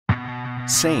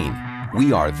CEJN,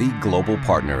 we are the global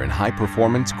partner in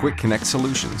high-performance quick connect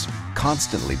solutions,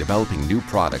 constantly developing new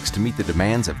products to meet the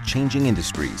demands of changing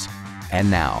industries. And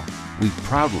now, we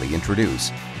proudly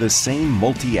introduce the CEJN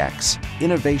Multi-X,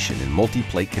 innovation in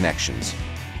multi-plate connections.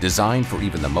 Designed for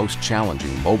even the most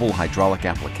challenging mobile hydraulic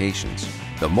applications,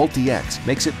 the Multi-X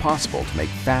makes it possible to make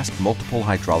fast multiple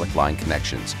hydraulic line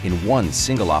connections in one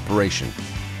single operation.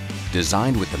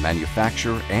 Designed with the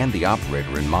manufacturer and the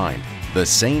operator in mind, the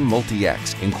CEJN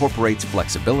Multi-X incorporates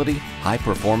flexibility, high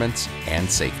performance, and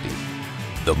safety.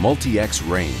 The Multi-X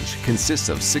range consists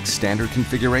of 6 standard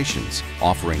configurations,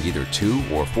 offering either 2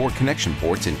 or 4 connection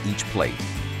ports in each plate.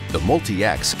 The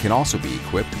Multi-X can also be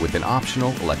equipped with an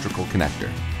optional electrical connector.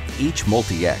 Each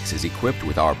Multi-X is equipped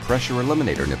with our pressure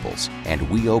eliminator nipples and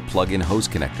WEO plug-in hose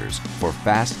connectors for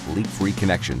fast, leak-free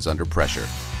connections under pressure.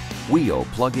 WEO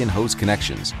plug-in hose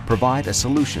connections provide a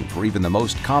solution for even the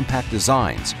most compact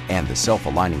designs, and the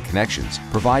self-aligning connections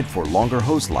provide for longer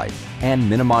hose life and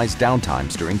minimize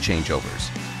downtimes during changeovers.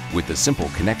 With the simple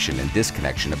connection and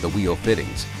disconnection of the WEO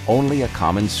fittings, only a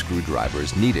common screwdriver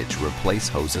is needed to replace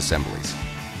hose assemblies.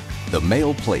 The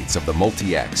male plates of the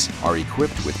Multi-X are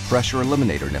equipped with pressure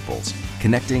eliminator nipples.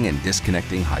 Connecting and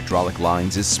disconnecting hydraulic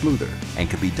lines is smoother and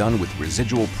can be done with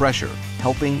residual pressure,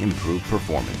 helping improve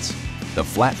performance. The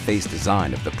flat-face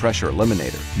design of the pressure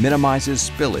eliminator minimizes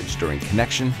spillage during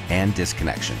connection and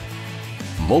disconnection.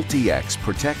 Multi-X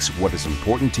protects what is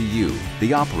important to you,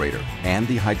 the operator, and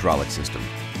the hydraulic system.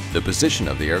 The position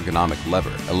of the ergonomic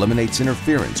lever eliminates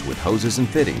interference with hoses and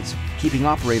fittings, keeping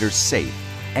operators safe,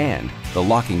 and the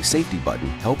locking safety button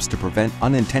helps to prevent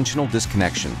unintentional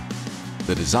disconnection.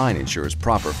 The design ensures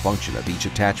proper function of each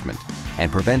attachment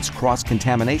and prevents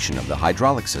cross-contamination of the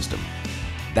hydraulic system.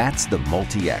 That's the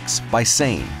Multi-X by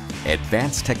CEJN,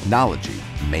 advanced technology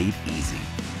made easy.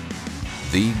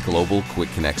 The global quick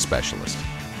connect specialist.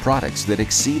 Products that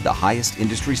exceed the highest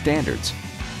industry standards.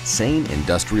 CEJN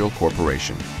Industrial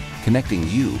Corporation, connecting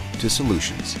you to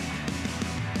solutions.